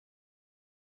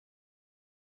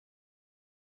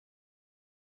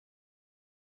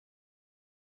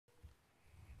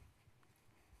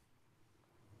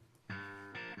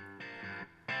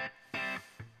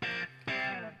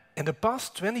In the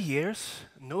past 20 years,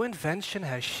 no invention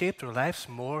has shaped our lives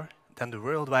more than the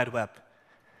World Wide Web.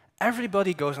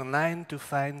 Everybody goes online to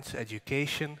find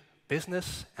education,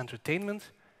 business, entertainment,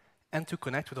 and to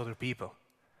connect with other people.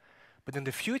 But in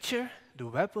the future, the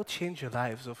web will change the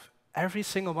lives of every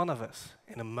single one of us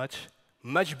in a much,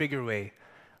 much bigger way.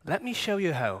 Let me show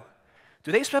you how.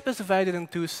 Today's web is divided in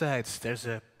two sides. There's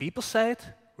a people side,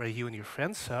 where you and your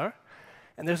friends are,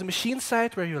 and there's a machine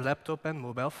side, where your laptop and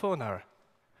mobile phone are.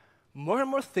 More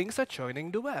and more things are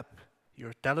joining the web.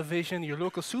 Your television, your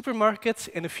local supermarkets,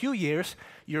 in a few years,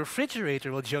 your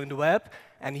refrigerator will join the web,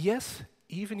 and yes,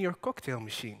 even your cocktail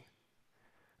machine.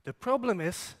 The problem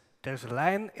is, there's a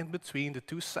line in between the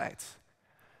two sides.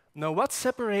 Now, what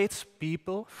separates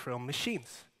people from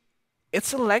machines?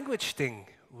 It's a language thing.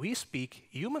 We speak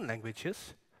human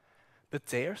languages, but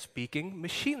they are speaking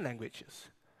machine languages.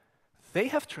 They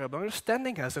have trouble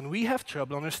understanding us, and we have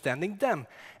trouble understanding them,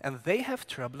 and they have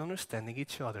trouble understanding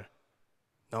each other.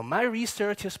 Now, my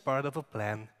research is part of a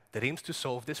plan that aims to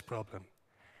solve this problem.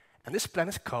 And this plan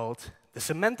is called the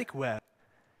semantic web.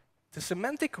 The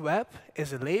semantic web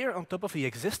is a layer on top of the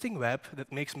existing web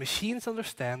that makes machines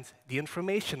understand the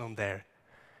information on there.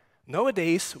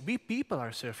 Nowadays, we people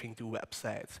are surfing to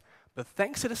websites, but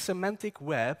thanks to the semantic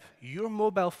web, your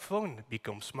mobile phone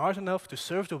becomes smart enough to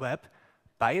surf the web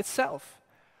by itself.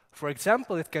 For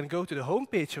example, it can go to the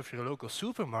homepage of your local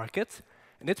supermarket,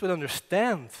 and it will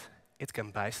understand it can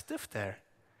buy stuff there.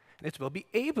 And it will be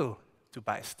able to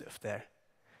buy stuff there.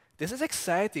 This is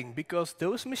exciting because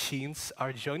those machines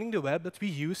are joining the web that we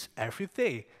use every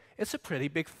day. It's a pretty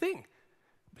big thing,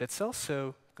 but it's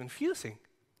also confusing.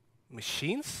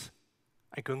 Machines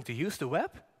are going to use the web?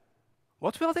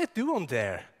 What will they do on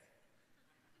there?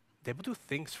 They will do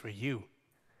things for you.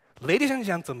 Ladies and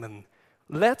gentlemen,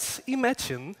 let's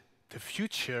imagine the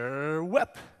future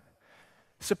web.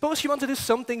 Suppose you want to do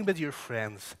something with your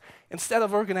friends. Instead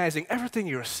of organizing everything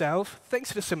yourself, thanks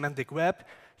to the semantic web,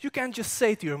 you can just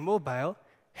say to your mobile,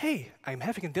 "Hey, I'm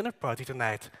having a dinner party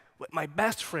tonight with my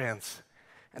best friends."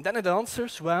 And then it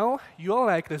answers, "Well, you all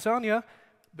like lasagna,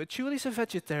 but Julie's a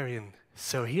vegetarian,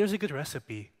 so here's a good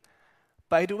recipe.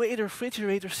 By the way, the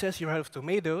refrigerator says you're out of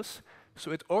tomatoes,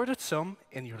 so it ordered some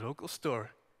in your local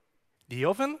store. The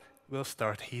oven will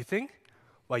start heating,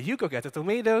 while you go get the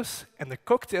tomatoes, and the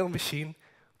cocktail machine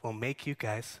will make you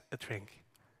guys a drink."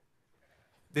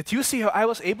 Did you see how I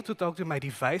was able to talk to my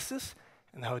devices,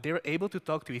 and how they were able to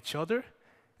talk to each other,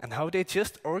 and how they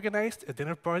just organized a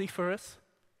dinner party for us?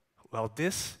 Well,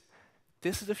 this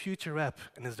is the future web,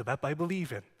 and it's the web I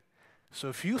believe in. So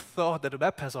if you thought that the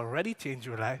web has already changed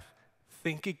your life,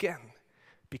 think again,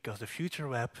 because the future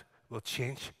web will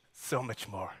change so much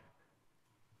more.